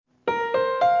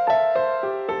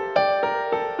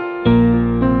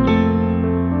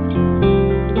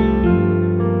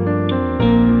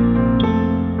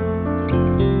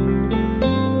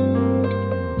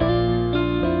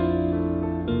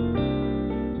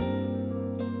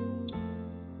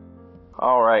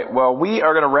All right. Well, we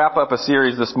are going to wrap up a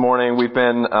series this morning. We've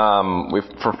been,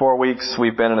 for 4 weeks,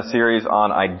 we've been in a series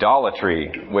on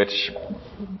idolatry, which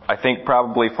I think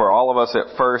probably for all of us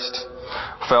at first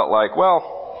felt like,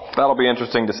 well, that'll be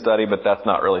interesting to study, but that's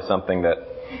not really something that,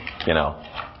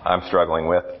 I'm struggling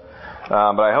with.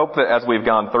 But I hope that as we've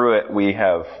gone through it, we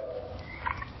have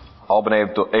all been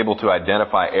able to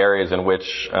identify areas in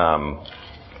which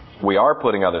we are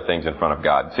putting other things in front of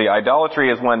God. See,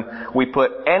 idolatry is when we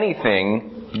put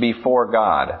anything before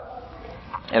God.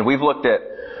 And we've looked at,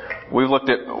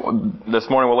 this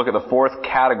morning we'll look at the fourth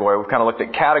category. We've kind of looked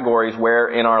at categories where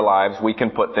in our lives we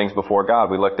can put things before God.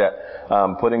 We looked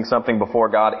at putting something before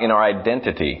God in our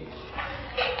identity.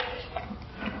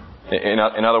 In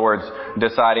other words,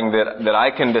 deciding that I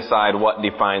can decide what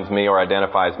defines me or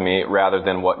identifies me rather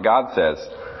than what God says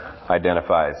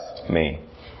identifies me.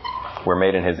 We're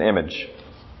made in His image.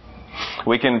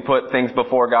 We can put things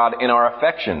before God in our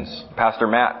affections. Pastor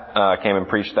Matt came and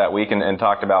preached that week and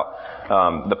talked about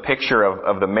the picture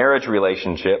of the marriage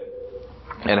relationship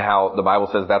and how the Bible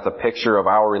says that's a picture of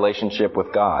our relationship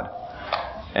with God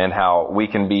and how we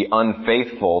can be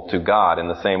unfaithful to God in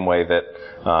the same way that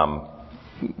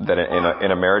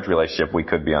in a marriage relationship we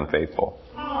could be unfaithful.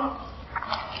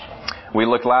 We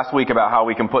looked last week about how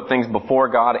we can put things before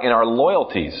God in our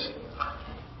loyalties,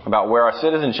 about where our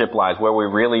citizenship lies, where we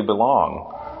really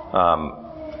belong,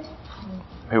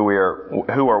 who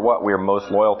or what we are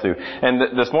most loyal to. And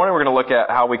this morning we're going to look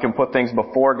at how we can put things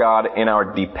before God in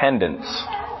our dependence.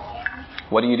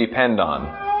 What do you depend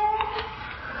on?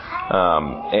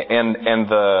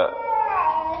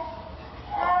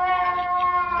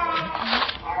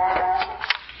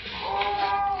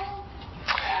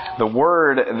 The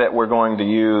word that we're going to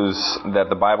use that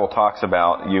the Bible talks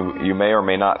about, you may or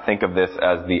may not think of this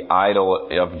as the idol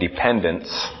of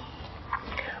dependence,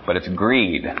 but it's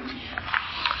greed. And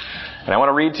I want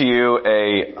to read to you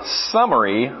a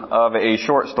summary of a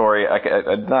short story. I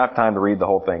don't have time to read the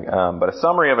whole thing, but a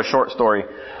summary of a short story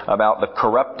about the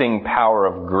corrupting power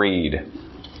of greed.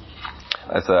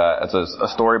 It's a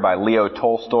story by Leo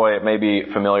Tolstoy. It may be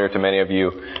familiar to many of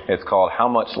you. It's called How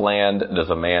Much Land Does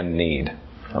a Man Need?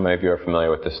 How many of you are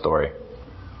familiar with this story?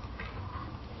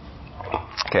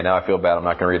 Okay, now I feel bad. I'm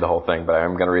not going to read the whole thing, but I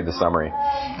am going to read the summary. So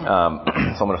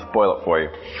I'm going to spoil it for you.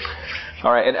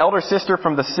 All right, an elder sister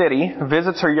from the city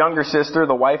visits her younger sister,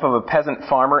 the wife of a peasant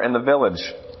farmer in the village.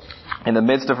 In the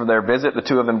midst of their visit, the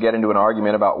two of them get into an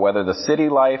argument about whether the city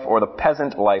life or the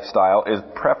peasant lifestyle is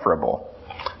preferable.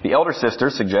 The elder sister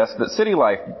suggests that city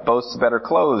life boasts better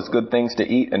clothes, good things to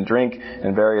eat and drink,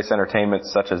 and various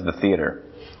entertainments such as the theater.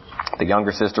 The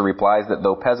younger sister replies that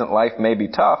though peasant life may be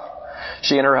tough,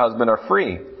 she and her husband are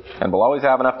free and will always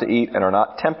have enough to eat and are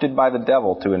not tempted by the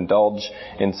devil to indulge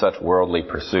in such worldly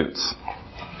pursuits.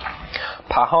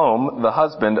 Pahom, the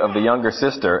husband of the younger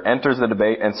sister, enters the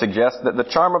debate and suggests that the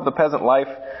charm of the peasant life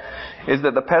is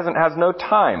that the peasant has no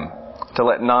time to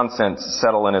let nonsense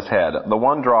settle in his head. The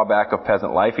one drawback of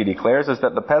peasant life, he declares, is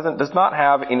that the peasant does not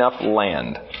have enough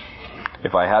land.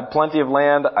 If I had plenty of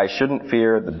land, I shouldn't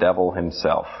fear the devil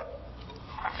himself.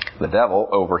 The devil,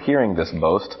 overhearing this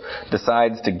boast,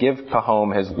 decides to give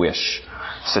Pahom his wish,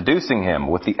 seducing him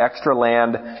with the extra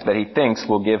land that he thinks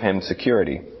will give him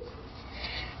security.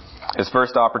 His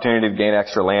first opportunity to gain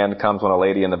extra land comes when a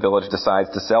lady in the village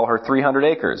decides to sell her 300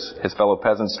 acres. His fellow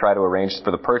peasants try to arrange for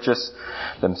the purchase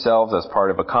themselves as part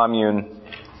of a commune,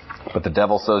 but the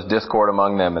devil sows discord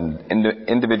among them and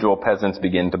individual peasants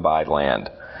begin to buy land.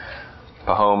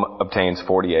 Pahom obtains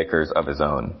 40 acres of his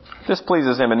own. This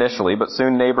pleases him initially, but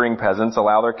soon neighboring peasants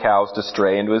allow their cows to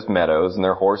stray into his meadows and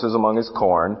their horses among his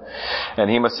corn,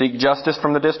 and he must seek justice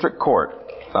from the district court.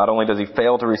 Not only does he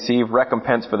fail to receive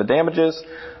recompense for the damages,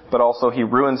 but also he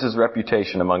ruins his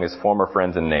reputation among his former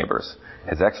friends and neighbors.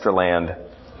 His extra land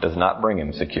does not bring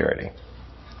him security.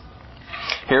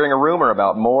 Hearing a rumor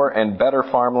about more and better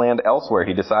farmland elsewhere,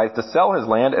 he decides to sell his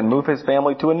land and move his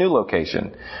family to a new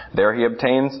location. There he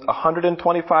obtains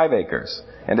 125 acres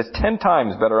and is 10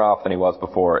 times better off than he was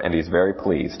before, and he's very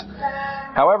pleased.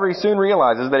 However, he soon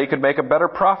realizes that he could make a better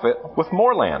profit with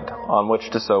more land on which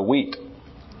to sow wheat.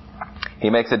 He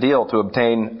makes a deal to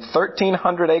obtain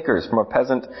 1,300 acres from a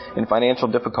peasant in financial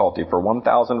difficulty for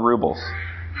 1,000 rubles,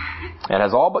 and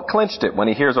has all but clinched it when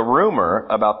he hears a rumor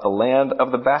about the land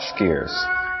of the Bashkirs.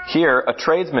 Here, a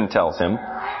tradesman tells him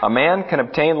a man can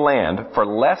obtain land for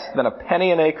less than a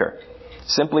penny an acre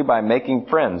simply by making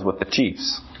friends with the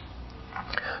chiefs.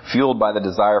 Fueled by the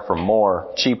desire for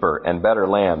more, cheaper, and better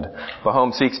land,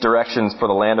 Pahom seeks directions for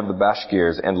the land of the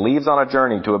Bashkirs and leaves on a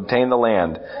journey to obtain the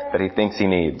land that he thinks he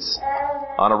needs.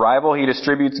 On arrival, he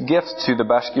distributes gifts to the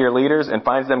Bashkir leaders and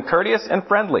finds them courteous and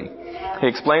friendly. He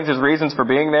explains his reasons for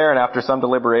being there, and after some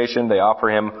deliberation, they offer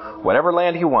him whatever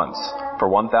land he wants for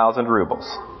 1,000 rubles.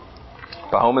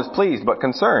 Pahom is pleased but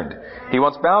concerned. He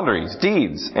wants boundaries,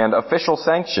 deeds, and official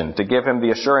sanction to give him the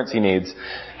assurance he needs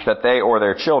that they or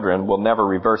their children will never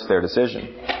reverse their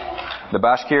decision. The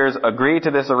Bashkirs agree to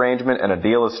this arrangement and a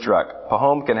deal is struck.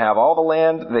 Pahom can have all the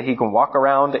land that he can walk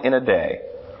around in a day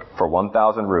for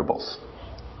 1,000 rubles.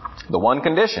 The one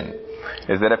condition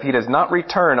is that if he does not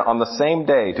return on the same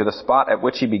day to the spot at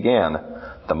which he began,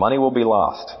 the money will be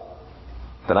lost.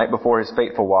 The night before his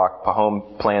fateful walk,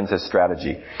 Pahom plans his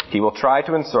strategy. He will try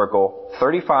to encircle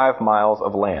 35 miles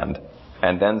of land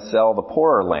and then sell the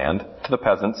poorer land to the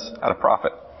peasants at a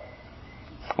profit.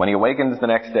 When he awakens the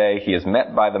next day, he is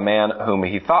met by the man whom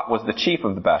he thought was the chief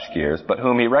of the Bashkirs, but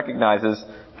whom he recognizes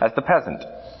as the peasant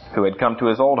who had come to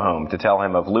his old home to tell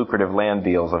him of lucrative land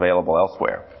deals available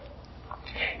elsewhere.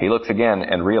 He looks again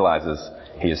and realizes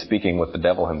he is speaking with the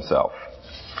devil himself.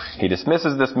 He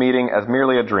dismisses this meeting as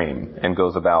merely a dream and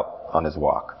goes about on his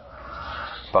walk.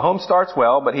 Pahom starts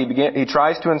well, but he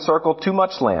tries to encircle too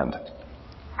much land.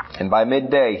 And by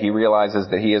midday, he realizes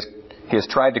that he has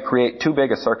tried to create too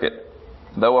big a circuit.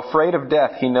 Though afraid of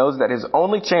death, he knows that his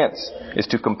only chance is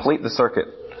to complete the circuit.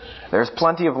 There's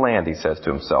plenty of land, he says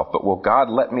to himself, but will God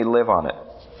let me live on it?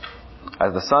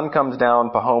 As the sun comes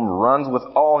down, Pahom runs with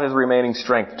all his remaining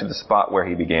strength to the spot where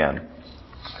he began.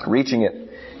 Reaching it,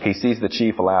 he sees the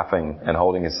chief laughing and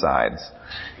holding his sides.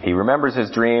 He remembers his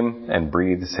dream and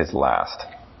breathes his last.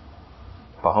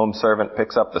 Pahom's servant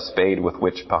picks up the spade with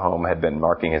which Pahom had been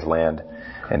marking his land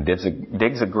and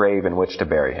digs a grave in which to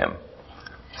bury him.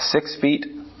 6 feet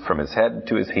from his head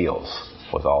to his heels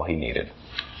was all he needed.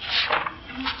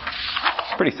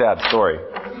 It's a pretty sad story.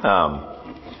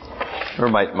 I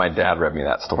remember my dad read me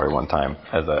that story one time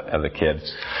as a kid.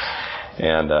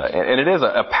 And it is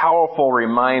a powerful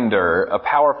reminder, a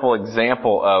powerful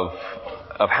example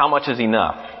of how much is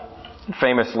enough.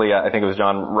 Famously, I think it was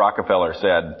John Rockefeller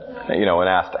said, when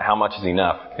asked, how much is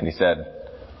enough? And he said,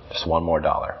 just $1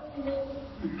 more.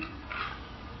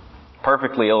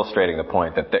 Perfectly illustrating the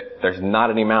point that there's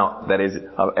not an amount that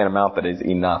is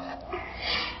enough.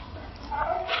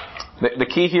 The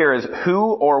key here is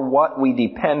who or what we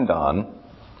depend on,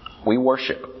 we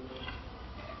worship.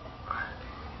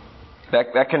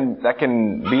 That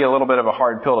can be a little bit of a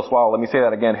hard pill to swallow. Let me say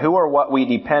that again. Who or what we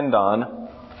depend on,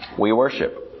 we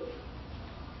worship.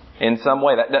 In some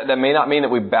way. That may not mean that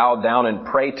we bow down and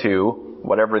pray to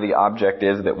whatever the object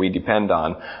is that we depend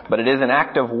on, but it is an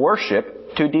act of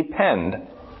worship to depend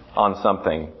on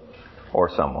something or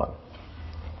someone.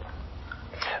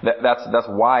 That's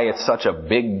why it's such a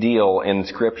big deal in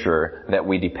Scripture that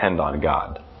we depend on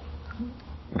God.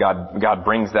 God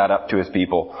brings that up to His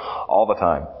people all the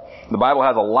time. The Bible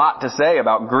has a lot to say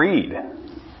about greed.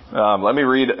 Let me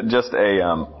read just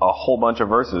a whole bunch of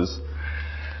verses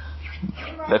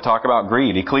that talk about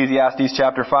greed. Ecclesiastes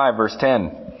chapter 5, verse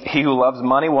 10. He who loves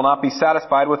money will not be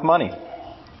satisfied with money,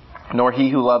 nor he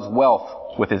who loves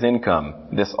wealth with his income.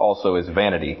 This also is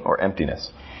vanity or emptiness.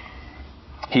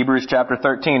 Hebrews chapter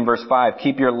 13, verse 5.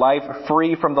 Keep your life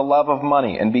free from the love of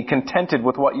money and be contented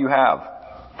with what you have.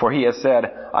 For he has said,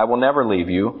 I will never leave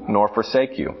you nor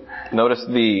forsake you. Notice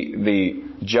the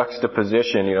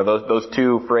juxtaposition, those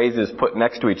two phrases put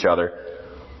next to each other.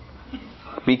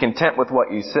 Be content with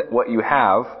what you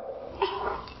have,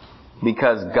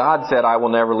 because God said, I will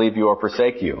never leave you or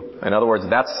forsake you. In other words,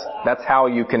 that's how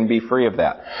you can be free of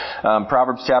that.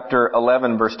 Proverbs chapter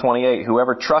 11, verse 28.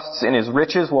 Whoever trusts in his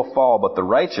riches will fall, but the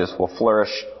righteous will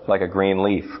flourish like a green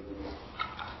leaf.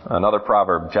 Another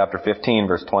proverb, chapter 15,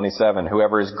 verse 27.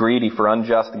 Whoever is greedy for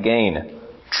unjust gain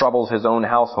troubles his own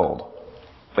household,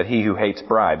 but he who hates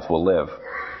bribes will live.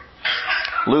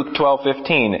 Luke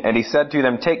 12:15, and he said to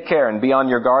them, take care and be on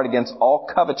your guard against all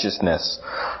covetousness,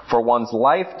 for one's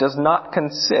life does not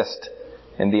consist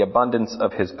in the abundance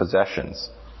of his possessions.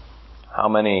 How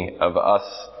many of us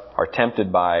are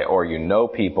tempted by, or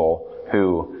people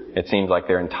who it seems like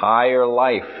their entire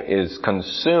life is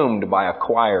consumed by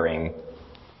acquiring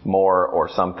more or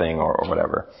something or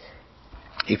whatever.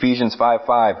 Ephesians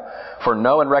 5:5, for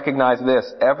know and recognize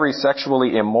this, every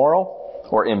sexually immoral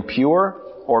or impure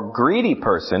or greedy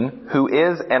person who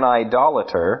is an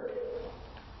idolater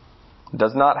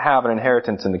does not have an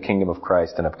inheritance in the kingdom of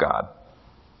Christ and of God.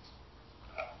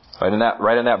 Right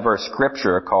in that verse,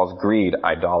 Scripture calls greed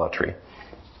idolatry.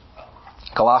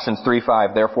 Colossians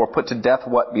 3:5, therefore put to death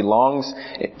what belongs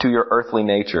to your earthly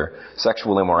nature,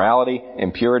 sexual immorality,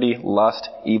 impurity, lust,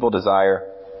 evil desire,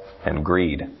 and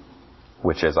greed,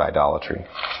 which is idolatry.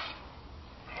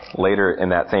 later in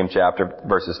that same chapter,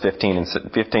 verses 15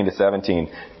 to 17,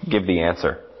 give the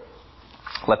answer.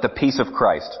 Let the peace of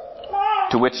Christ,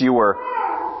 to which you were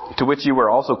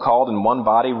also called in one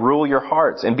body, rule your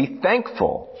hearts, and be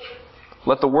thankful.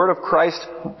 Let the word of Christ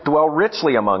dwell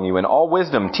richly among you in all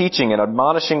wisdom, teaching and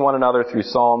admonishing one another through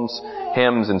psalms,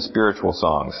 hymns, and spiritual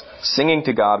songs, singing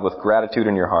to God with gratitude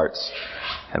in your hearts.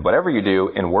 And whatever you do,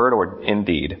 in word or in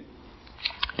deed,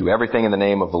 do everything in the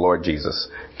name of the Lord Jesus,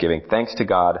 giving thanks to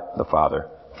God the Father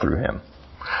through Him.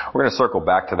 We're going to circle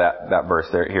back to that verse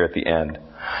there here at the end.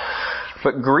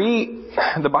 But greed,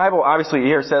 the Bible obviously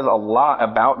here says a lot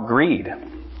about greed.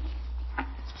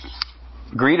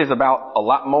 Greed is about a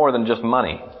lot more than just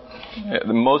money.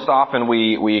 Most often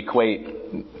we equate,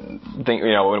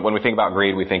 when we think about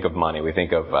greed, we think of money. We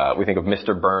think of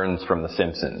Mr. Burns from The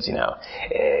Simpsons.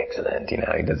 Excellent. He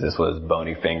does this with his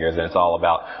bony fingers, and it's all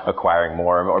about acquiring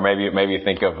more. Or maybe you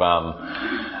think of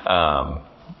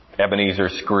Ebenezer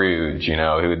Scrooge,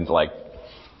 who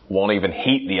won't even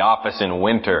heat the office in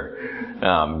winter.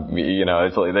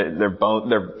 It's like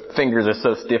their fingers are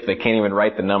so stiff they can't even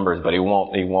write the numbers, but he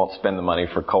won't spend the money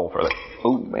for coal for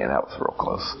oh man, that was real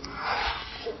close.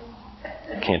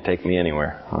 Can't take me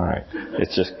anywhere. All right.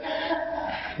 It's just,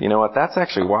 that's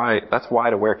actually why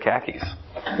to wear khakis.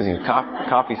 Because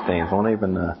coffee stains won't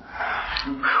even,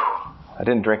 I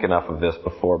didn't drink enough of this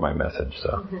before my message,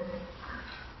 so.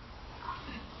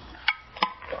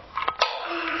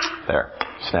 There.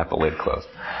 Snap the lid closed.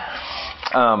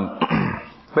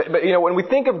 But when we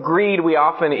think of greed, we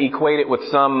often equate it with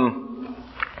some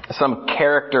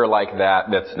character like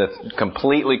that's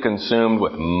completely consumed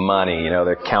with money.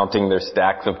 They're counting their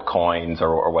stacks of coins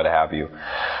or what have you.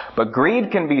 But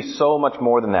greed can be so much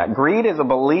more than that. Greed is a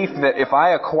belief that if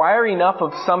I acquire enough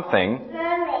of something,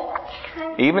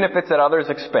 even if it's at others'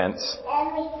 expense,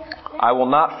 I will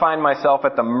not find myself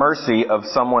at the mercy of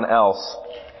someone else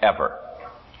ever.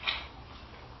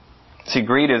 See,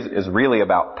 greed is really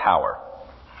about power.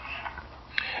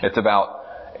 It's about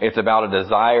a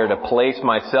desire to place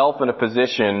myself in a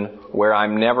position where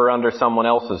I'm never under someone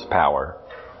else's power.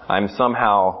 I'm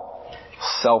somehow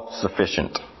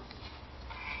self-sufficient.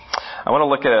 I want to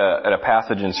look at a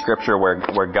passage in Scripture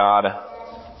where God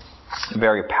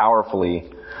very powerfully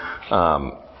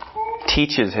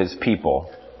teaches His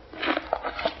people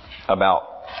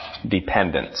about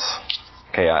dependence.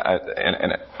 Okay, I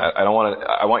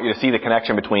want you to see the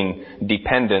connection between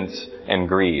dependence and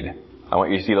greed. I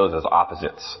want you to see those as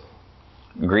opposites.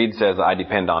 Greed says, I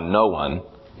depend on no one.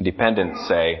 Dependence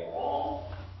say,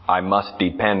 I must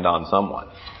depend on someone.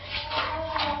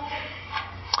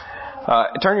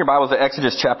 Turn your Bibles to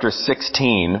Exodus chapter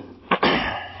 16.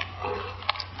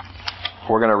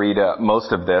 We're going to read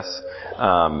most of this.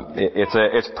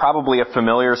 It's probably a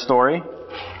familiar story,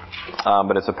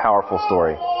 but it's a powerful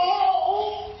story.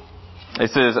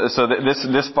 This is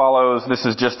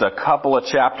just a couple of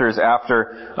chapters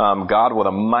after God with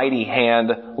a mighty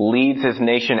hand leads His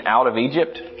nation out of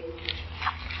Egypt.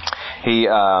 We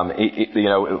have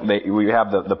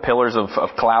the pillars of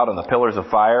cloud and the pillars of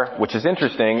fire, which is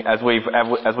interesting. As we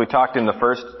talked in the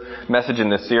first message in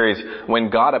this series, when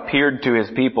God appeared to His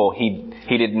people,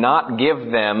 He did not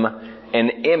give them an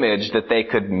image that they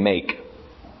could make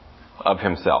of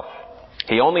Himself.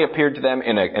 He only appeared to them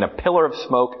in a pillar of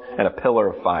smoke and a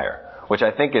pillar of fire, which I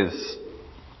think is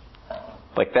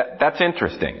that's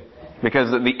interesting, because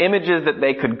the images that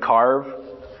they could carve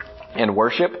and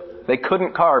worship, they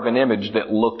couldn't carve an image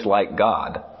that looked like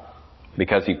God,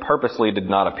 because He purposely did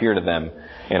not appear to them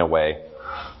in a way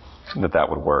that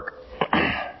would work.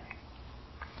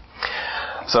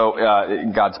 So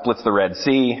God splits the Red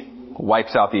Sea,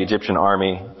 wipes out the Egyptian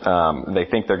army. They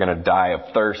think they're going to die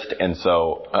of thirst, and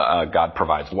so God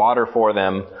provides water for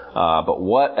them. But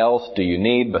what else do you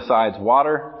need besides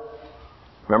water?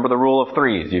 Remember the rule of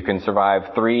threes. You can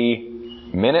survive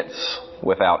 3 minutes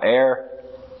without air,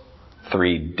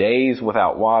 3 days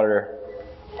without water,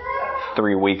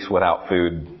 3 weeks without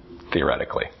food,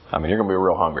 theoretically. I mean, you're going to be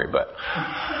real hungry, but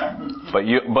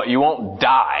you won't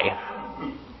die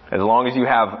as long as you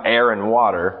have air and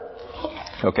water.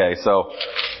 Okay, so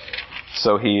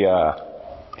he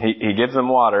gives them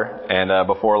water, and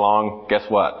before long, guess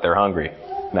what? They're hungry,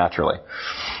 naturally.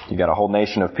 You got a whole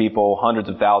nation of people, hundreds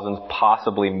of thousands,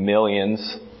 possibly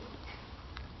millions,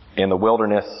 in the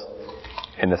wilderness,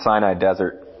 in the Sinai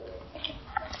desert.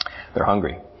 They're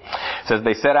hungry. It says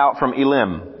they set out from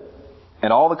Elim,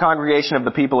 and all the congregation of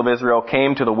the people of Israel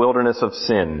came to the wilderness of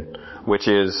Sin, which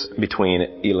is between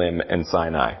Elim and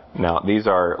Sinai. Now, these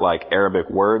are like Arabic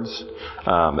words.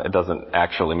 It doesn't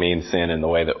actually mean sin in the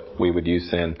way that we would use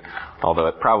sin, although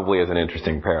it probably is an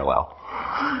interesting parallel.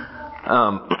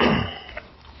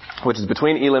 which is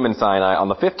between Elim and Sinai, on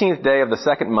the 15th day of the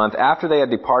second month after they had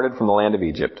departed from the land of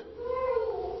Egypt.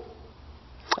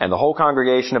 And the whole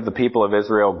congregation of the people of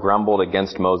Israel grumbled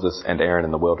against Moses and Aaron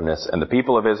in the wilderness. And the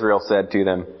people of Israel said to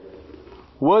them,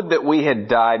 "Would that we had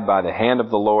died by the hand of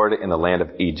the Lord in the land of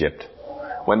Egypt,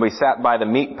 when we sat by the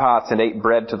meat pots and ate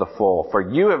bread to the full. For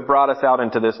you have brought us out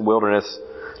into this wilderness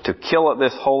to kill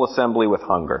this whole assembly with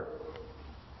hunger."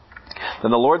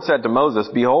 Then the Lord said to Moses,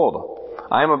 "Behold,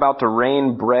 I am about to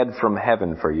rain bread from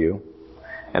heaven for you,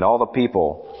 and all the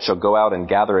people shall go out and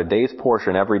gather a day's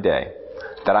portion every day,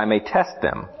 that I may test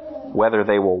them whether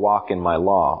they will walk in my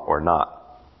law or not.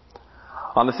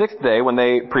 On the 6th day, when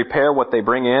they prepare what they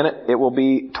bring in, it will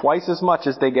be twice as much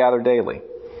as they gather daily."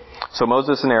 So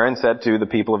Moses and Aaron said to the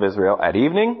people of Israel, "At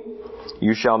evening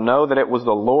you shall know that it was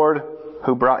the Lord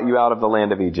who brought you out of the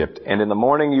land of Egypt. And in the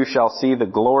morning you shall see the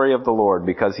glory of the Lord,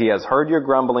 because he has heard your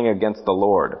grumbling against the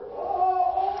Lord."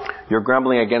 You're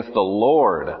grumbling against the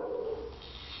Lord.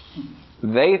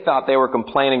 They thought they were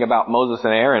complaining about Moses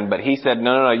and Aaron, but he said,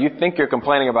 no, you think you're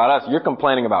complaining about us. You're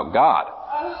complaining about God.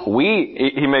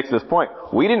 He makes this point,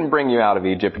 we didn't bring you out of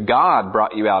Egypt. God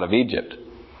brought you out of Egypt.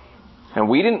 And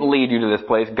we didn't lead you to this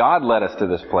place. God led us to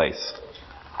this place.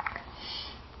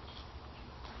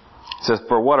 It says,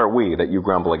 "For what are we that you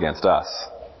grumble against us?"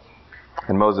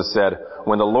 And Moses said,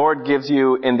 "When the Lord gives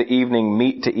you in the evening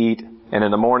meat to eat, and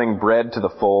in the morning bread to the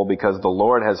full, because the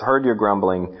Lord has heard your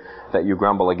grumbling, that you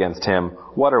grumble against him,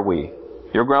 what are we?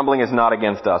 Your grumbling is not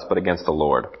against us, but against the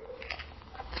Lord."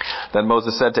 Then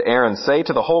Moses said to Aaron, "Say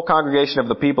to the whole congregation of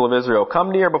the people of Israel,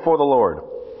 'Come near before the Lord,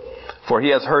 for he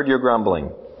has heard your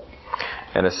grumbling.'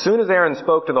 And as soon as Aaron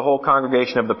spoke to the whole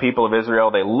congregation of the people of Israel,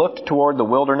 they looked toward the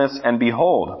wilderness, and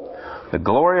behold, the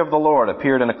glory of the Lord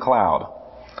appeared in a cloud.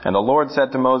 And the Lord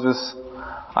said to Moses,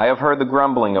 'I have heard the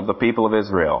grumbling of the people of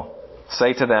Israel.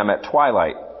 Say to them, at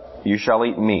twilight you shall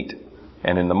eat meat,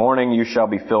 and in the morning you shall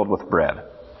be filled with bread.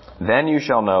 Then you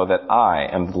shall know that I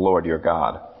am the Lord your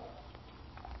God.'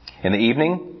 In the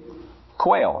evening,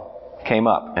 quail came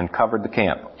up and covered the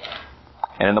camp.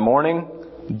 And in the morning,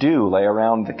 dew lay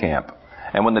around the camp.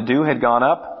 And when the dew had gone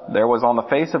up, there was on the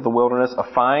face of the wilderness a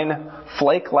fine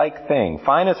flake-like thing,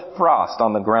 fine as frost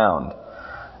on the ground.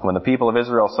 And when the people of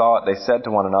Israel saw it, they said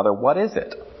to one another, 'What is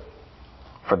it?'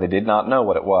 For they did not know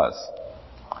what it was.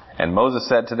 And Moses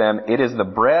said to them, 'It is the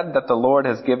bread that the Lord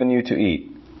has given you to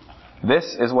eat.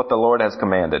 This is what the Lord has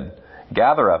commanded.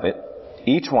 Gather of it,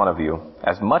 each one of you,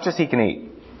 as much as he can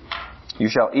eat. You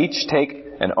shall each take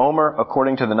an omer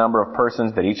according to the number of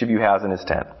persons that each of you has in his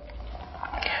tent.'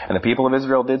 And the people of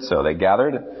Israel did so. They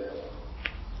gathered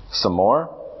some more,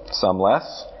 some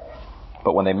less.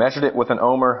 But when they measured it with an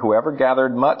omer, whoever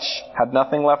gathered much had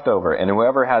nothing left over, and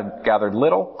whoever had gathered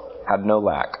little had no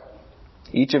lack.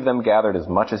 Each of them gathered as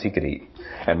much as he could eat.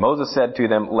 And Moses said to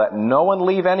them, 'Let no one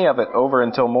leave any of it over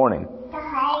until morning.'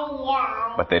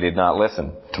 But they did not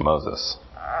listen to Moses.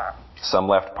 Some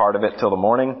left part of it till the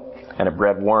morning, and it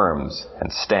bred worms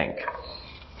and stank.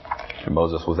 And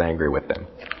Moses was angry with them."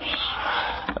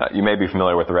 You may be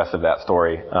familiar with the rest of that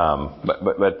story,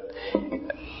 but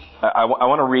I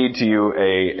want to read to you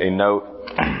a note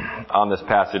on this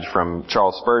passage from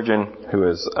Charles Spurgeon, who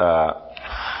is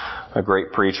a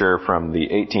great preacher from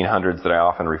the 1800s that I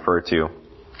often refer to.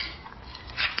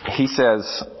 He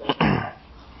says,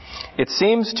 "It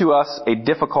seems to us a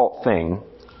difficult thing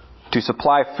to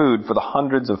supply food for the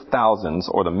hundreds of thousands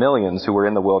or the millions who were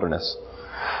in the wilderness.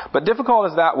 But difficult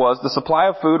as that was, the supply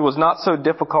of food was not so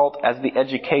difficult as the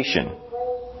education.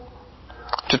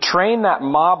 To train that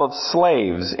mob of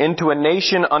slaves into a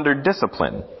nation under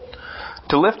discipline,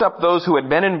 to lift up those who had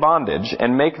been in bondage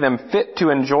and make them fit to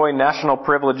enjoy national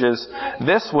privileges,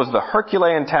 this was the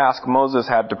Herculean task Moses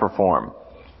had to perform.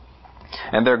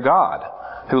 And their God,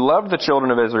 who loved the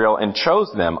children of Israel and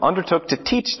chose them, undertook to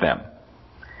teach them.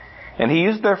 And he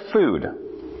used their food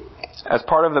as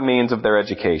part of the means of their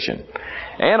education.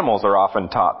 Animals are often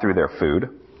taught through their food.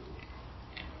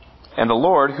 And the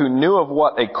Lord, who knew of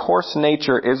what a coarse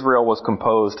nature Israel was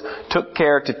composed, took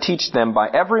care to teach them by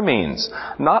every means,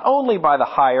 not only by the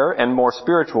higher and more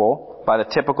spiritual, by the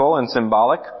typical and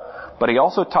symbolic, but he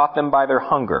also taught them by their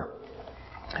hunger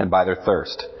and by their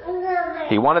thirst.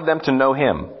 He wanted them to know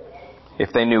him.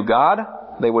 If they knew God,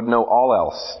 they would know all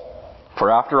else.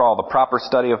 For after all, the proper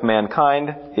study of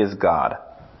mankind is God.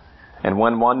 And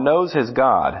when one knows his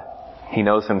God, he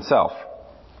knows himself.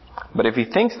 But if he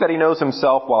thinks that he knows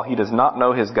himself while he does not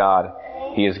know his God,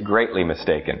 he is greatly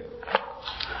mistaken."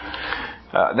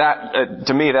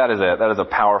 To me, that is a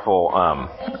powerful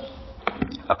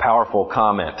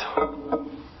comment.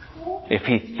 If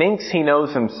he thinks he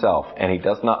knows himself and he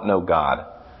does not know God,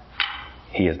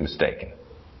 he is mistaken.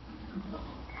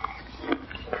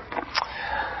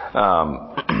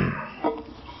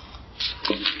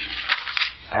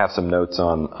 I have some notes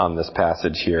on this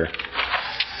passage here.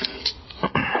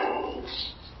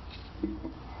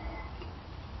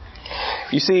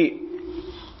 You see,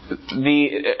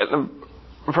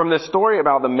 from this story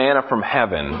about the manna from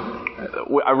heaven,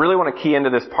 I really want to key into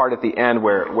this part at the end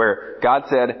where God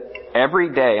said, every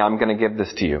day I'm going to give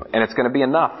this to you, and it's going to be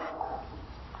enough.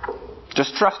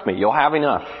 Just trust me, you'll have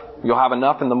enough. You'll have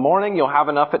enough in the morning, you'll have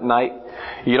enough at night.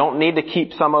 You don't need to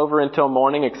keep some over until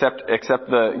morning except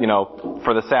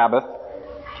for the Sabbath,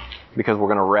 because we're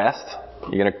going to rest.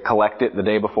 You're going to collect it the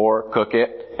day before, cook it,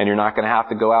 and you're not going to have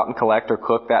to go out and collect or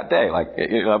cook that day.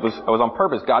 It was on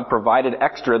purpose. God provided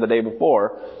extra the day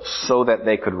before so that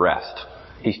they could rest.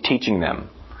 He's teaching them.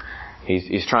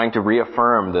 He's trying to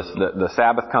reaffirm the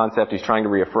Sabbath concept. He's trying to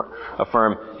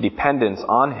reaffirm dependence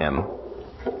on Him.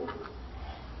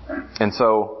 And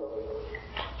so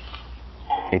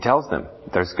He tells them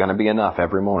there's going to be enough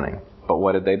every morning. But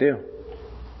what did they do?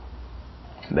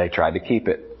 They tried to keep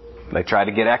it. They tried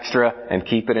to get extra and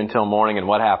keep it until morning, and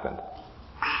what happened?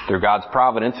 Through God's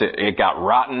providence, it got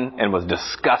rotten and was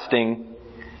disgusting.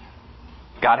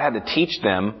 God had to teach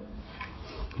them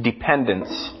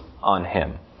dependence on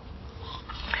Him.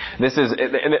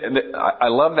 I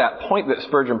love that point that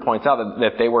Spurgeon points out,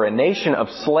 that they were a nation of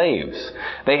slaves.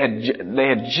 They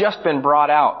had just been brought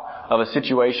out of a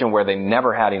situation where they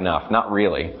never had enough. Not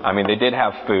really. I mean, they did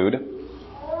have food,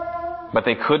 but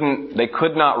they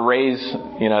could not raise,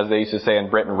 as they used to say in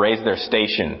Britain, raise their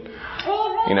station.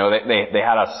 They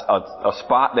had a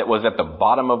spot that was at the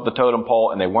bottom of the totem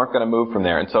pole, and they weren't going to move from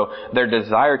there. And so their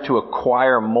desire to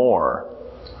acquire more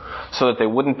so that they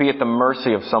wouldn't be at the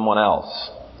mercy of someone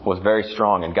else was very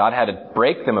strong. And God had to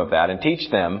break them of that and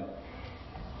teach them,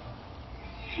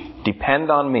 depend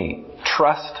on me,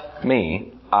 trust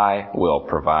me, I will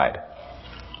provide.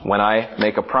 When I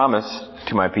make a promise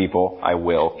to my people, I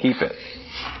will keep it.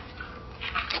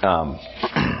 And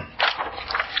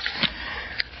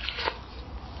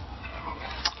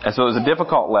so it was a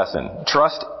difficult lesson.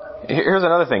 Here's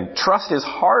another thing. Trust is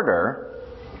harder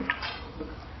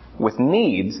with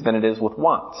needs than it is with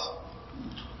wants.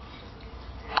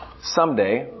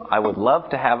 Someday, I would love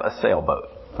to have a sailboat.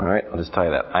 All right, I'll just tell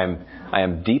you that. I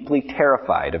am deeply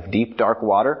terrified of deep, dark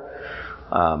water.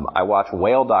 I watch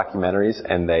whale documentaries,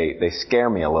 and they scare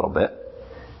me a little bit.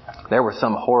 There was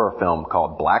some horror film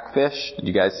called Blackfish. Did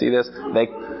you guys see this?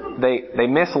 They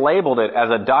mislabeled it as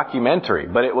a documentary,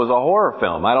 but it was a horror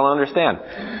film. I don't understand.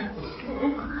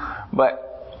 But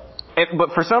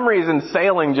for some reason,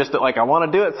 sailing just I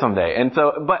want to do it someday. And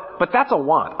so, but that's a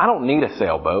want. I don't need a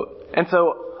sailboat. And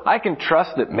so I can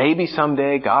trust that maybe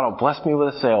someday God will bless me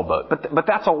with a sailboat. But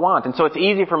that's a want. And so it's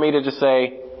easy for me to just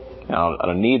say, I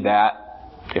don't need that.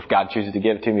 If God chooses to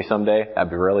give it to me someday, that'd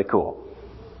be really cool.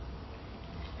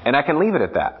 And I can leave it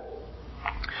at that.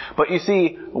 But you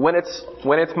see, when it's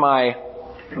my,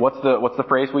 what's the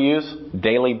phrase we use?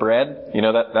 Daily bread.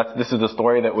 This is the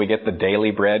story that we get the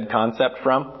daily bread concept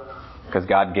from. Because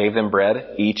God gave them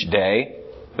bread each day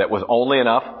that was only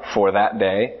enough for that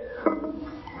day.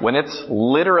 When it's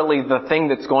literally the thing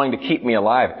that's going to keep me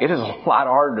alive, it is a lot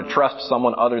harder to trust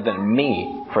someone other than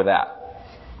me for that.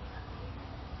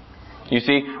 You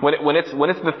see, when it's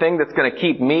the thing that's going to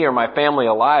keep me or my family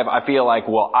alive, I feel like,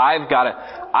 well, I've got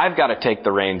to take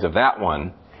the reins of that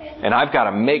one, and I've got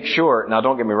to make sure. Now,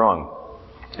 don't get me wrong;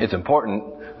 it's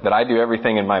important that I do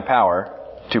everything in my power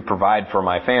to provide for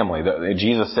my family.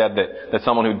 Jesus said that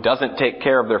someone who doesn't take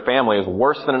care of their family is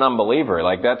worse than an unbeliever.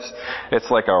 It's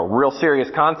like a real serious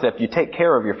concept. You take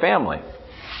care of your family.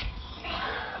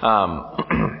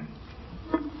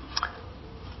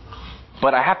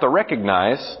 But I have to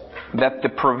recognize that the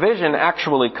provision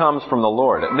actually comes from the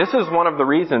Lord. This is one of the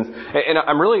reasons, and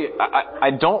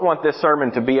I don't want this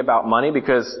sermon to be about money,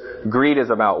 because greed is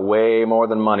about way more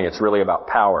than money. It's really about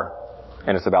power,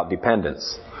 and it's about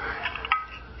dependence.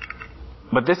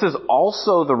 But this is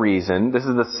also the reason, this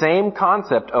is the same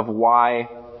concept of why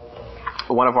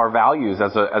one of our values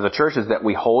as a church is that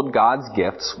we hold God's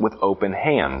gifts with open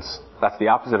hands. That's the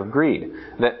opposite of greed.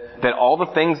 That all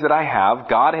the things that I have,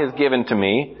 God has given to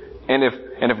me, and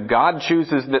if God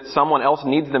chooses that someone else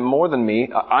needs them more than me,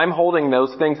 I'm holding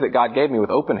those things that God gave me with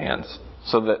open hands,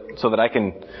 so that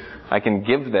I can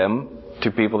give them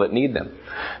to people that need them.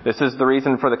 This is the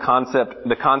reason for the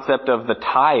concept of the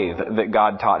tithe that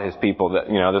God taught His people. That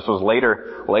this was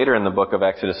later in the book of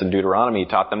Exodus and Deuteronomy. He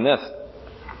taught them this.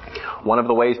 One of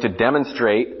the ways to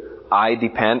demonstrate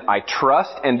I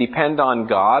trust and depend on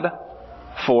God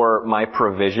for my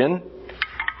provision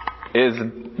is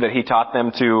that he taught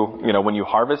them to, when you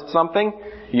harvest something,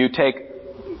 you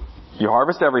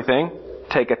harvest everything,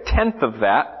 take 1/10 of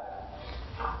that,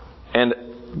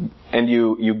 and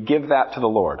you give that to the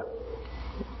Lord.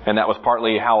 And that was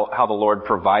partly how the Lord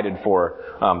provided for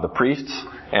the priests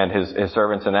and his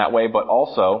servants in that way, but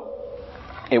also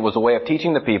it was a way of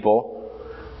teaching the people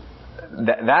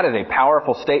that is a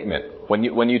powerful statement. When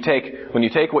you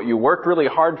take what you worked really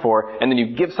hard for and then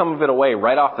you give some of it away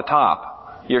right off the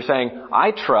top, you're saying,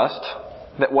 I trust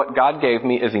that what God gave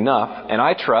me is enough, and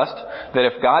I trust that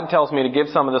if God tells me to give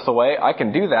some of this away, I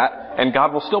can do that, and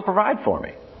God will still provide for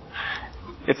me.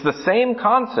 It's the same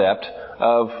concept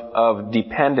of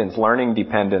dependence, learning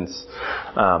dependence.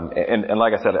 And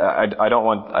like I said, I don't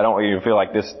want you to feel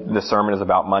like this sermon is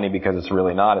about money, because it's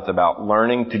really not. It's about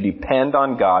learning to depend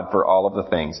on God for all of the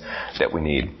things that we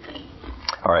need.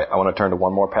 All right, I want to turn to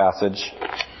one more passage.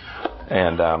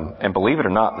 And believe it or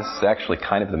not, this is actually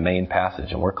kind of the main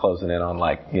passage, and we're closing in on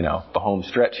the home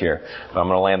stretch here. But I'm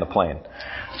going to land the plane.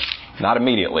 Not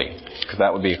immediately, because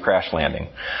that would be a crash landing.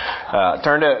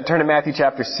 Turn to Matthew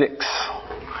chapter 6.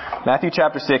 Matthew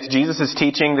chapter 6, Jesus is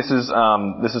teaching. This is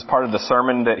part of the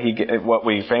sermon that what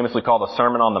we famously call the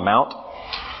Sermon on the Mount.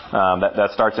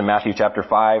 That starts in Matthew chapter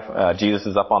 5. Jesus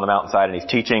is up on the mountainside and he's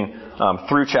teaching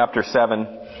through chapter 7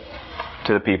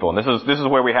 to the people. And this is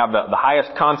where we have the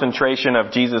highest concentration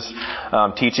of Jesus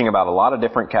teaching about a lot of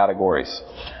different categories.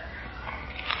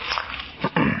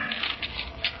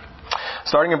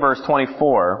 Starting in verse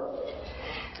 24,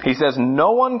 he says,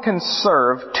 "No one can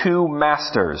serve two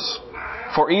masters.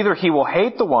 For either he will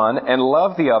hate the one and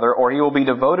love the other, or he will be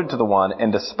devoted to the one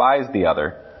and despise the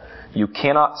other. You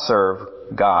cannot serve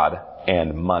God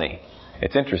and money."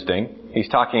 It's interesting. He's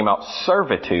talking about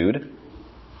servitude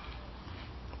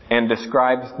and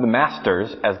describes the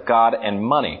masters as God and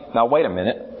money. Now wait a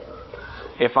minute.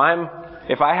 If I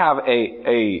have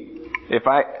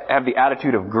the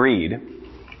attitude of greed,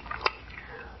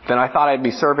 then I thought I'd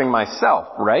be serving myself,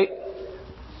 right?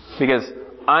 Because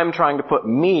I'm trying to put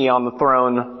me on the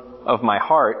throne of my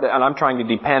heart, and I'm trying to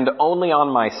depend only on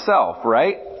myself,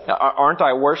 right? Aren't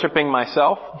I worshiping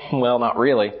myself? Well, not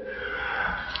really.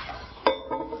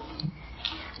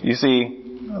 You see,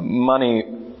 money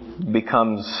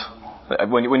becomes,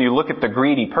 when you look at the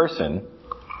greedy person,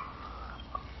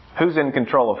 who's in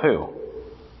control of who?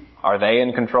 Are they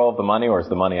in control of the money, or is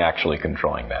the money actually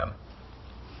controlling them?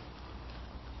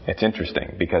 It's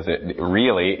interesting, because it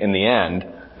really, in the end,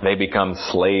 they become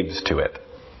slaves to it.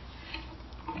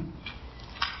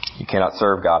 You cannot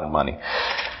serve God and money.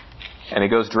 And it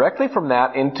goes directly from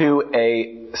that into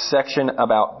a section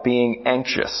about being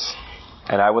anxious.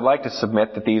 And I would like to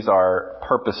submit that these are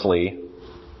purposely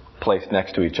placed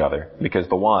next to each other, because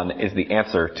the one is the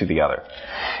answer to the other.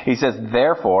 He says,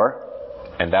 therefore,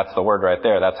 and that's the word right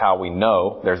there, that's how we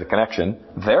know there's a connection.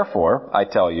 Therefore, I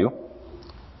tell you,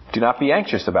 do not be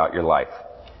anxious about your life,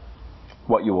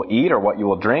 what you will eat or what you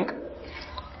will drink,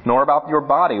 nor about your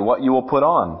body, what you will put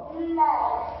on.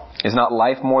 Is not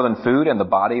life more than food and the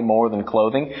body more than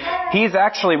clothing? He's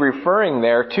actually referring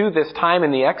there to this time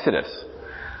in the Exodus.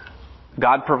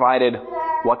 God provided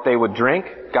what they would drink.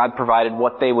 God provided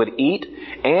what they would eat.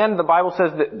 And the Bible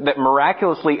says that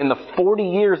miraculously in the 40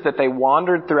 years that they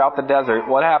wandered throughout the desert,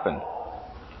 what happened?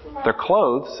 Their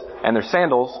clothes and their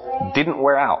sandals didn't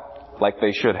wear out like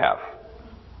they should have.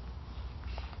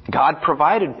 God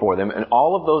provided for them in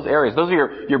all of those areas. Those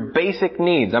are your basic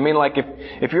needs. I mean, like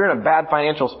if you're in a bad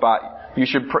financial spot, you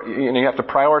have to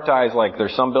prioritize, like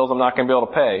there's some bills I'm not going to be able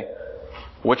to pay.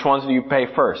 Which ones do you pay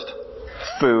first?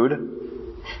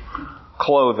 Food,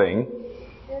 clothing,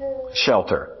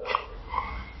 shelter.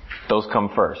 Those come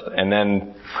first. And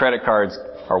then credit cards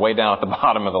are way down at the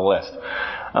bottom of the list.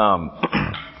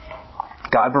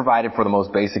 God provided for the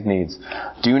most basic needs.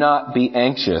 Do not be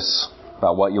anxious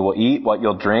about what you will eat, what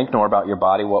you'll drink, nor about your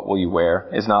body, what will you wear.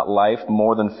 Is not life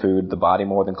more than food, the body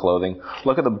more than clothing?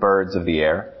 Look at the birds of the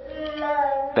air.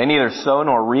 They neither sow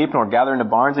nor reap nor gather into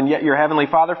barns, and yet your heavenly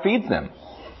Father feeds them.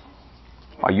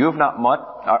 Are you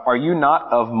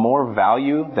not of more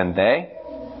value than they?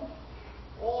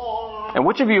 And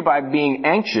which of you, by being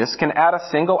anxious, can add a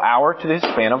single hour to his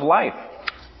span of life?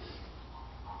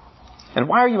 And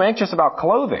why are you anxious about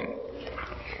clothing?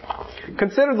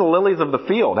 Consider the lilies of the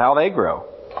field, how they grow.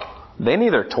 They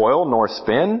neither toil nor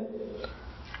spin.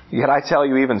 Yet I tell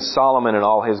you, even Solomon in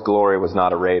all his glory was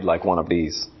not arrayed like one of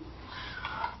these.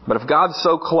 But if God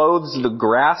so clothes the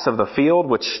grass of the field,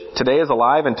 which today is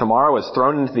alive and tomorrow is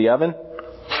thrown into the oven,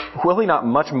 will he not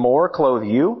much more clothe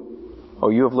you, O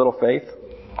you of little faith?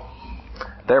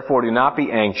 Therefore do not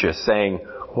be anxious, saying,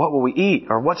 what will we eat?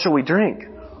 Or what shall we drink?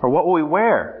 Or what will we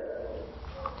wear?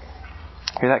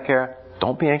 Hear that, Kara?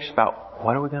 Don't be anxious about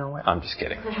what are we going to wear. I'm just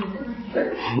kidding.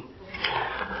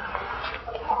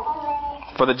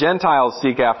 For the Gentiles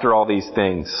seek after all these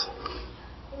things.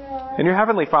 And your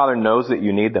heavenly Father knows that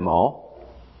you need them all.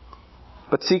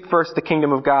 But seek first the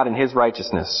kingdom of God and His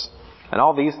righteousness, and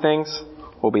all these things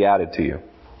will be added to you.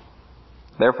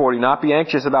 Therefore do not be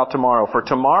anxious about tomorrow, for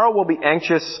tomorrow will be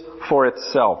anxious for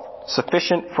itself.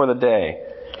 Sufficient for the day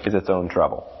is its own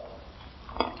trouble.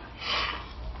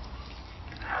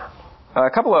 A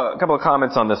couple of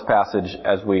comments on this passage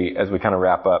as we kind of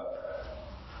wrap up.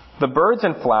 The birds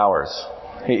and flowers.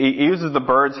 He uses the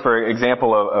birds for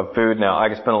example of food. Now, I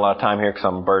could spend a lot of time here because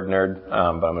I'm a bird nerd, but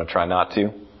I'm going to try not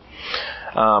to.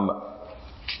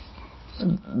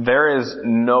 There is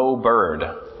no bird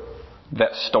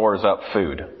that stores up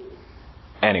food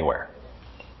anywhere.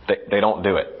 They don't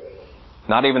do it.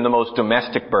 Not even the most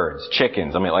domestic birds,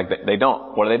 chickens. I mean, they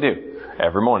don't. What do?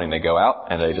 Every morning they go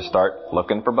out and they just start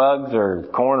looking for bugs or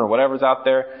corn or whatever's out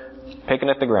there, picking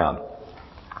at the ground.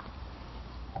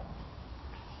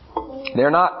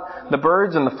 They're not the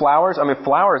birds and the flowers. I mean,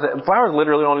 flowers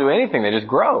literally don't do anything. They just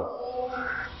grow.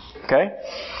 Okay?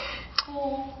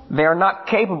 They are not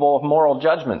capable of moral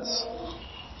judgments.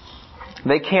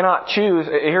 They cannot choose.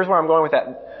 Here's where I'm going with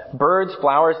that. Birds,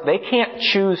 flowers, they can't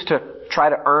choose to try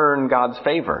to earn God's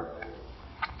favor.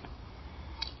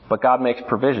 But God makes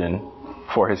provision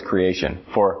for His creation,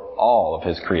 for all of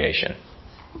His creation.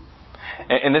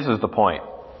 And this is the point.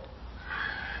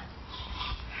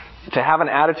 To have an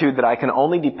attitude that I can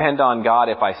only depend on God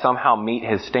if I somehow meet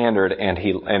His standard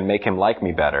and make Him like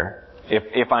me better.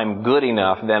 If I'm good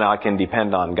enough, then I can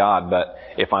depend on God. But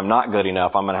if I'm not good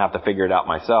enough, I'm going to have to figure it out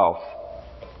myself.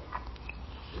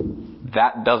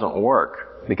 That doesn't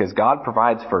work because God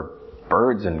provides for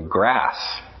birds and grass.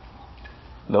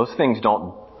 Those things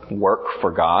don't work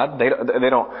for God. They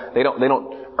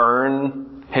don't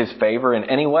earn His favor in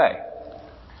any way.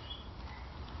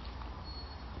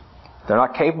 They're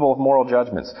not capable of moral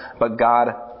judgments, but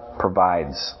God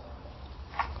provides.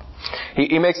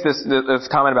 He makes this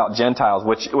comment about Gentiles,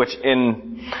 which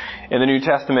in the New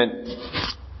Testament,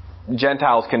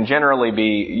 Gentiles can generally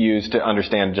be used to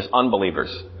understand just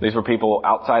unbelievers. These were people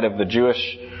outside of the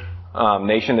Jewish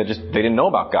nation that they didn't know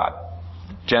about God,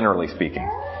 generally speaking.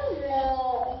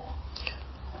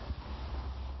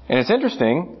 And it's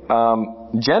interesting,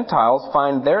 Gentiles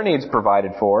find their needs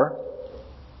provided for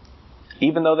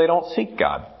even though they don't seek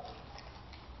God.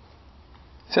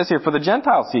 It says here, for the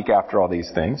Gentiles seek after all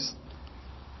these things,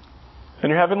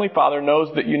 and your heavenly Father knows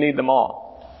that you need them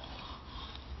all.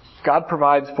 God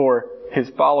provides for His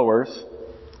followers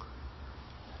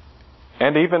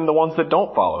and even the ones that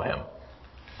don't follow Him.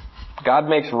 God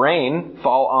makes rain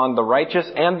fall on the righteous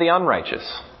and the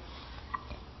unrighteous.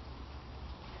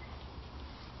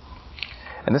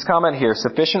 And this comment here,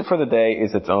 sufficient for the day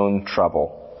is its own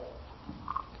trouble.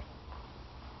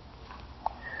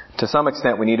 To some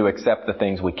extent, we need to accept the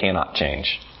things we cannot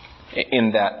change.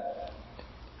 In that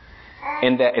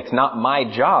it's not my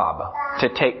job to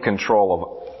take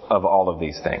control of all of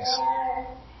these things.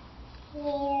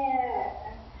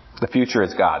 The future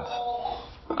is God's.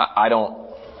 I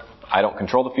don't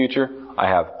control the future. I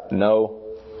have no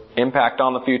impact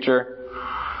on the future.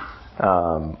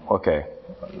 Okay.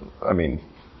 I mean,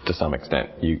 to some extent,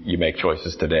 you make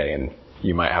choices today and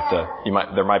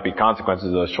there might be consequences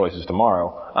of those choices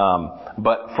tomorrow.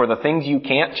 But for the things you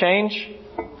can't change,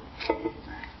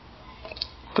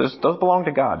 those belong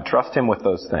to God. Trust Him with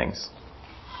those things.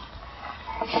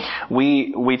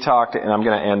 We talked, and I'm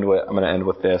going to end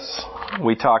with this.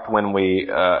 We talked when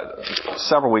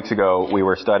several weeks ago, we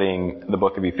were studying the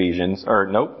book of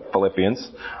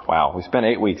Philippians. Wow, we spent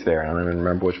 8 weeks there. I don't even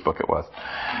remember which book it was.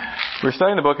 We were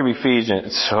studying the book of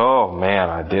Ephesians. Oh man,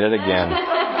 I did it again.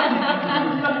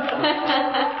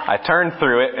 I turned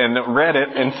through it and read it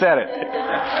and said it.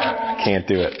 Can't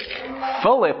do it.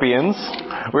 Philippians.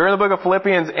 We were in the book of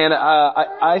Philippians, and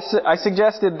I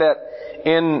suggested that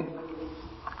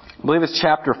I believe it's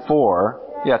chapter 4.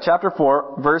 Yeah, chapter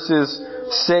 4, verses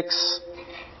 6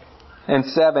 and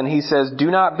 7. He says, "Do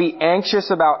not be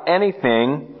anxious about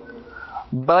anything,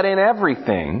 but in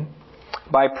everything,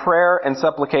 by prayer and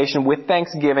supplication with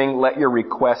thanksgiving, let your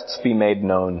requests be made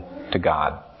known to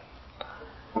God."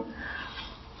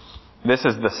 This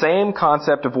is the same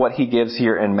concept of what he gives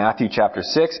here in Matthew chapter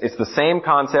 6. It's the same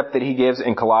concept that he gives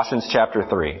in Colossians chapter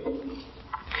 3.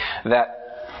 That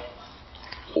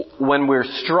when we're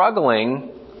struggling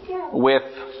with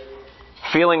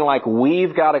feeling like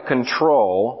we've got to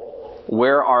control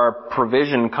where our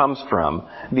provision comes from,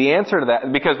 the answer to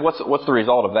that, because what's the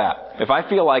result of that? If I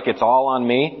feel like it's all on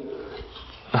me,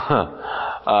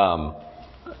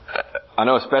 I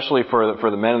know especially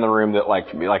for the men in the room that like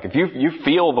if you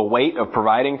feel the weight of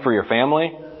providing for your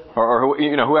family, or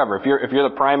whoever, if you're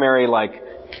the primary like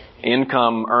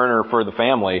income earner for the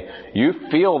family, you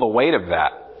feel the weight of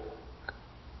that.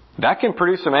 That can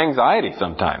produce some anxiety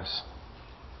sometimes.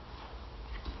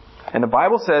 And the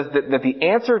Bible says that the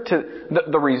answer to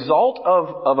the result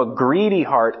of a greedy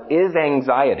heart is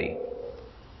anxiety.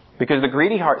 Because the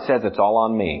greedy heart says it's all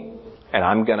on me. And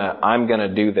I'm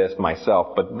gonna do this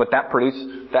myself. But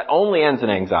that only ends in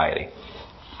anxiety.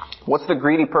 What's the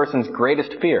greedy person's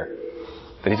greatest fear?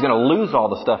 That he's gonna lose all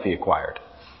the stuff he acquired.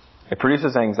 It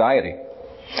produces anxiety.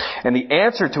 And the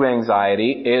answer to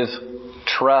anxiety is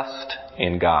trust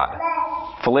in God.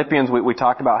 Philippians, we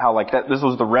talked about how like that, this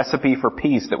was the recipe for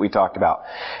peace that we talked about.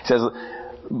 It says,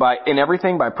 in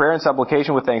everything, by prayer and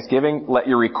supplication with thanksgiving, let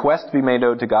your requests be made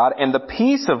known to God, and the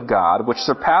peace of God, which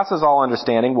surpasses all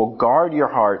understanding, will guard your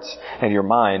hearts and your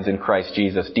minds in Christ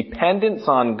Jesus. Dependence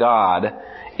on God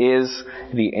is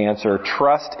the answer.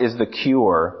 Trust is the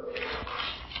cure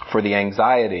for the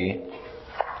anxiety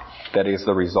that is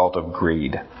the result of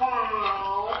greed.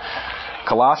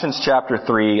 Colossians chapter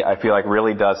 3, I feel like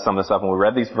really does sum this up. When we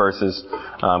read these verses,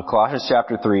 Colossians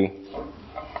chapter 3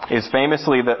 is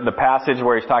famously the passage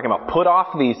where he's talking about put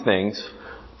off these things,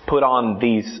 put on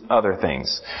these other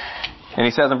things. And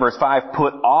he says in verse 5,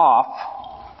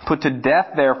 put to death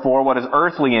therefore what is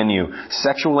earthly in you,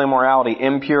 sexual immorality,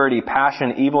 impurity,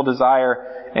 passion, evil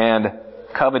desire, and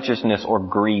covetousness or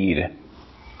greed,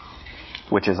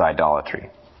 which is idolatry.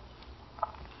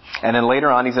 And then later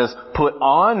on he says, put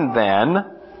on then,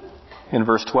 in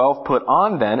verse 12, put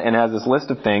on then, and has this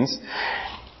list of things.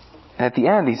 And at the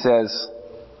end he says,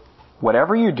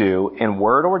 whatever you do in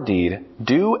word or deed,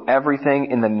 do everything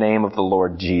in the name of the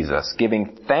Lord Jesus,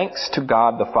 giving thanks to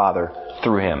God the Father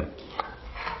through Him.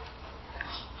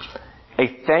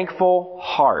 A thankful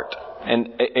heart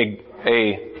and I'm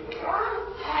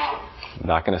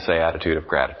not going to say attitude of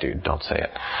gratitude, don't say it.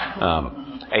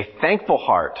 A thankful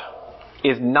heart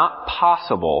is not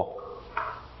possible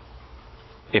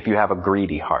if you have a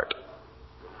greedy heart.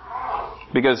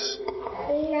 Because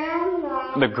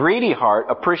the greedy heart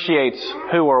appreciates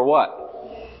who or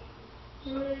what?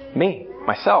 Me,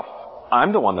 myself.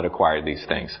 I'm the one that acquired these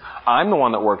things. I'm the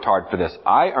one that worked hard for this.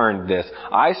 I earned this.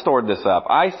 I stored this up.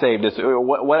 I saved this.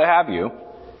 What have you?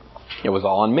 It was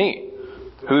all on me.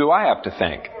 Who do I have to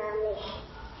thank?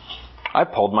 I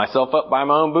pulled myself up by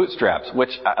my own bootstraps,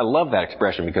 which I love that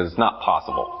expression because it's not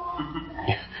possible.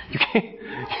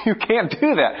 You can't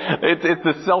do that. It's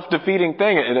a self-defeating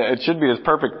thing. It should be this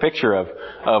perfect picture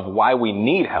of why we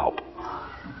need help.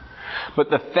 But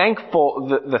the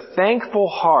thankful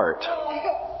heart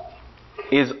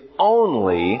is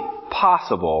only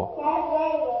possible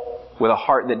with a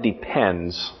heart that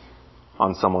depends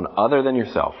on someone other than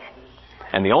yourself.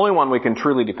 And the only one we can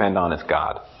truly depend on is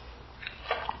God.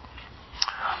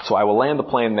 So I will land the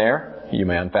plane there. You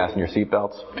may unfasten your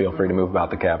seatbelts. Feel free to move about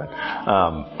the cabin.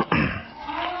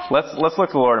 Let's look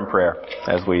to the Lord in prayer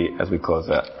as we close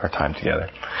our time together.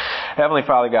 Heavenly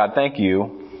Father God, thank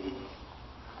you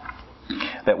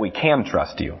that we can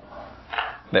trust you,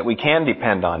 that we can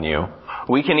depend on you.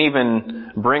 We can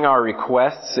even bring our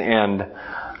requests and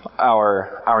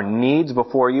our needs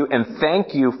before you and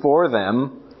thank you for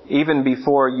them even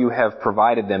before you have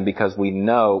provided them, because we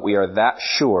know, we are that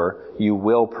sure you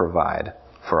will provide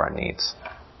for our needs.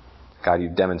 God,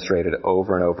 you've demonstrated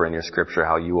over and over in your scripture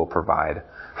how you will provide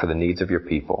for the needs of your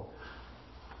people.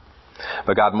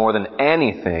 But God, more than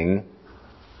anything,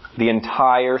 the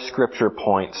entire scripture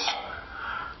points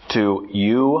to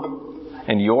you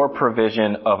and your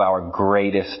provision of our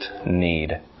greatest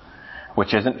need,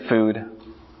 which isn't food,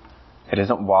 it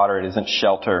isn't water, it isn't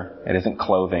shelter, it isn't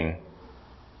clothing.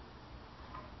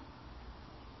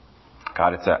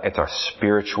 God, it's our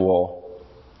spiritual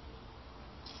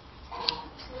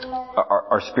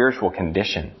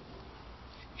condition.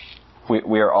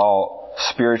 We are all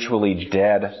spiritually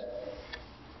dead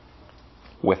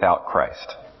without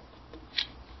Christ.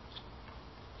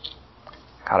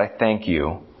 God, I thank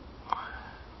you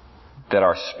that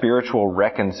our spiritual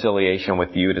reconciliation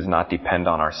with you does not depend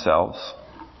on ourselves.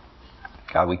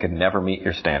 God, we could never meet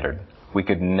your standard. We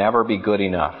could never be good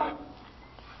enough.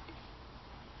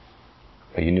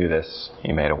 But you knew this.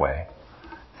 You made a way.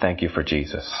 Thank you for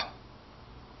Jesus.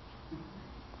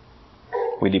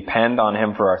 We depend on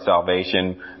Him for our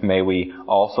salvation. May we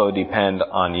also depend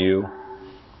on you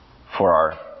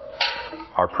for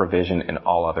our provision in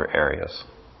all other areas.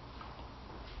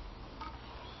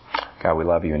 God, we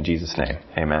love you in Jesus' name.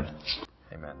 Amen.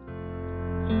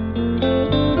 Amen.